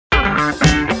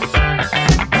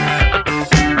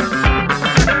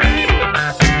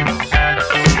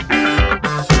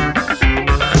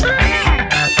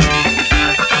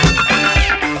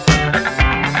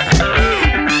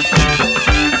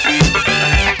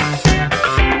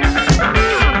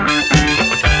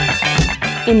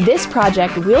In this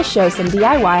project, we'll show some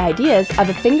DIY ideas of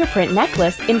a fingerprint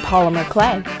necklace in polymer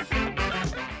clay.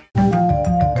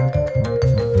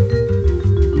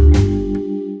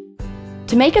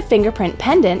 To make a fingerprint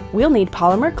pendant, we'll need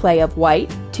polymer clay of white,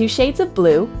 2 shades of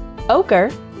blue, ochre,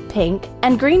 pink,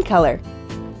 and green color,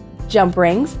 jump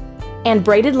rings, and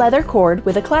braided leather cord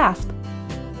with a clasp.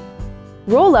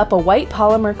 Roll up a white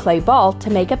polymer clay ball to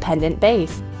make a pendant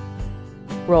base.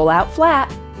 Roll out flat.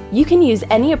 You can use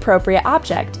any appropriate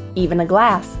object, even a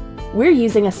glass. We're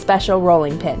using a special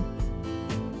rolling pin.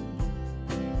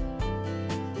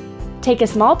 Take a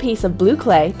small piece of blue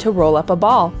clay to roll up a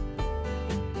ball.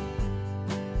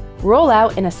 Roll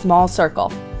out in a small circle.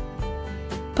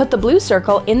 Put the blue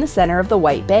circle in the center of the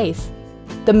white base.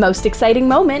 The most exciting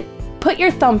moment, put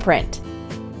your thumbprint.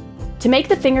 To make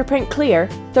the fingerprint clear,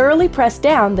 thoroughly press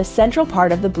down the central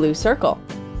part of the blue circle.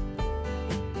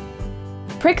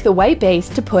 Prick the white base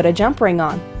to put a jump ring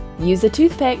on. Use a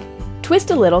toothpick.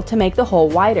 Twist a little to make the hole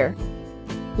wider.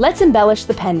 Let's embellish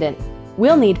the pendant.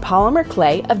 We'll need polymer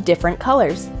clay of different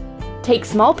colors. Take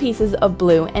small pieces of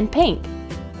blue and pink.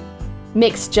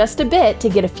 Mix just a bit to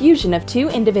get a fusion of 2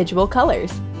 individual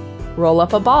colors. Roll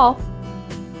up a ball.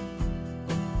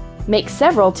 Make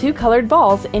several 2-colored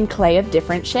balls in clay of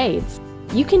different shades.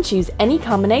 You can choose any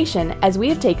combination as we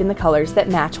have taken the colors that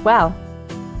match well.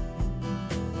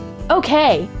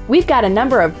 Okay, we've got a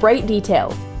number of bright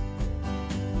details.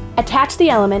 Attach the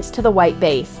elements to the white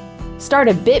base. Start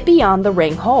a bit beyond the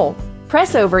ring hole.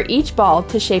 Press over each ball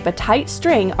to shape a tight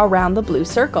string around the blue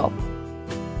circle.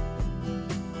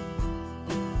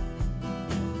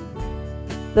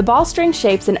 The ball string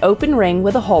shapes an open ring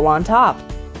with a hole on top.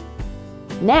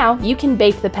 Now you can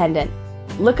bake the pendant.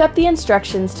 Look up the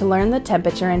instructions to learn the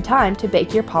temperature and time to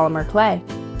bake your polymer clay.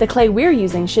 The clay we're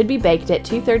using should be baked at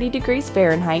 230 degrees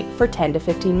Fahrenheit for 10 to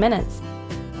 15 minutes.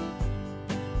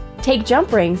 Take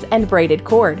jump rings and braided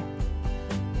cord.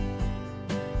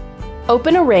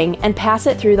 Open a ring and pass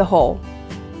it through the hole.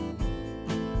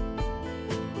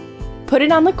 Put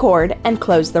it on the cord and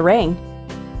close the ring.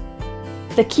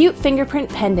 The cute fingerprint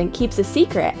pendant keeps a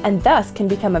secret and thus can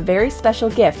become a very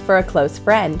special gift for a close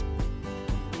friend.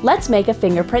 Let's make a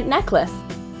fingerprint necklace.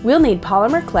 We'll need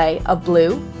polymer clay of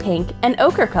blue, pink, and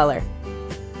ochre color,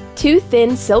 2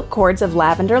 thin silk cords of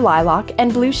lavender, lilac,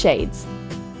 and blue shades.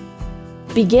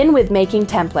 Begin with making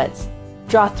templates.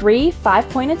 Draw 3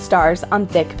 5-pointed stars on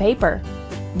thick paper.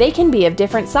 They can be of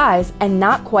different size and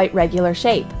not quite regular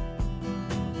shape.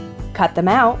 Cut them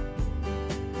out.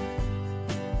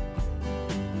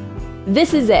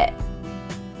 This is it.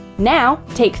 Now,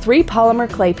 take 3 polymer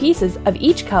clay pieces of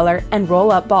each color and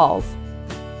roll up balls.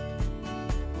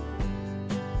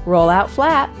 Roll out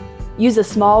flat. Use a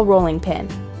small rolling pin.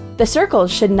 The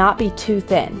circles should not be too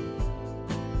thin.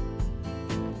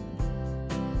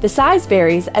 The size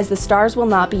varies as the stars will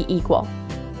not be equal.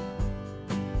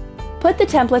 Put the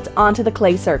templates onto the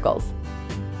clay circles.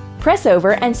 Press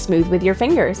over and smooth with your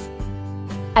fingers.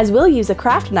 As we'll use a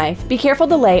craft knife, be careful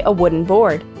to lay a wooden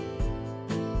board.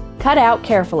 Cut out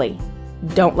carefully.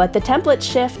 Don't let the templates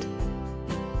shift.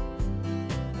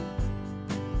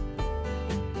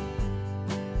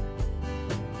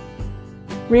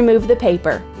 Remove the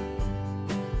paper.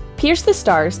 Pierce the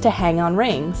stars to hang on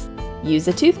rings. Use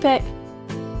a toothpick.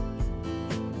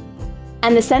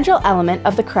 And the central element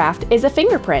of the craft is a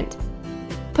fingerprint.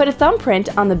 Put a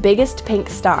thumbprint on the biggest pink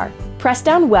star. Press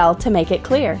down well to make it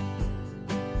clear.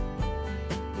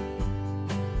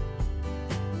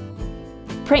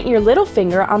 Print your little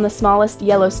finger on the smallest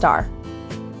yellow star.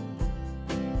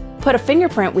 Put a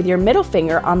fingerprint with your middle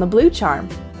finger on the blue charm.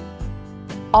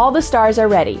 All the stars are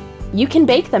ready. You can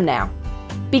bake them now.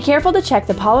 Be careful to check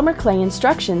the polymer clay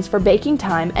instructions for baking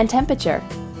time and temperature.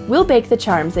 We'll bake the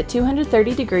charms at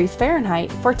 230 degrees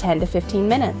Fahrenheit for 10 to 15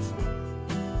 minutes.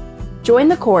 Join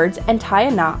the cords and tie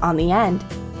a knot on the end.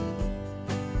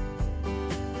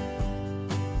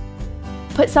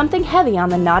 Put something heavy on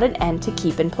the knotted end to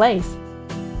keep in place.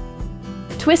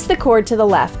 Twist the cord to the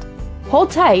left. Hold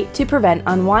tight to prevent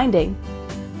unwinding.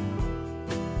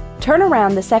 Turn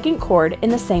around the second cord in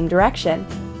the same direction.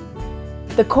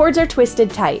 The cords are twisted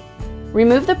tight.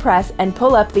 Remove the press and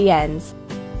pull up the ends.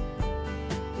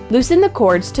 Loosen the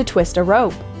cords to twist a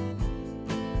rope.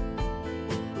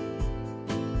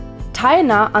 Tie a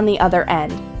knot on the other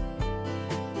end.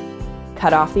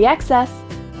 Cut off the excess.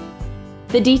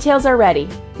 The details are ready.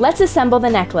 Let's assemble the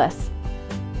necklace.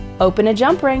 Open a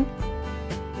jump ring.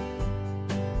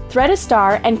 Thread a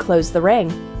star and close the ring.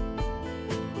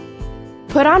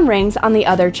 Put on rings on the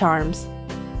other charms.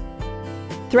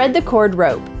 Thread the cord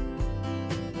rope.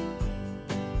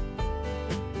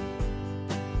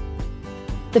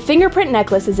 The fingerprint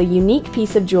necklace is a unique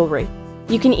piece of jewelry.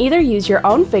 You can either use your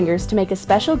own fingers to make a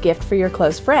special gift for your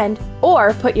close friend,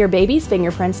 or put your baby's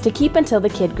fingerprints to keep until the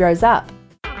kid grows up.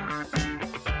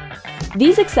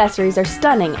 These accessories are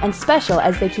stunning and special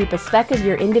as they keep a speck of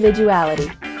your individuality.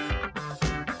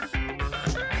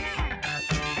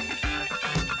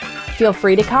 Feel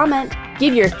free to comment.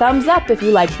 Give your thumbs up if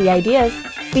you like the ideas.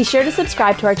 Be sure to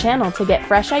subscribe to our channel to get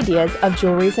fresh ideas of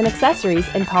jewelries and accessories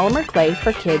in polymer clay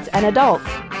for kids and adults.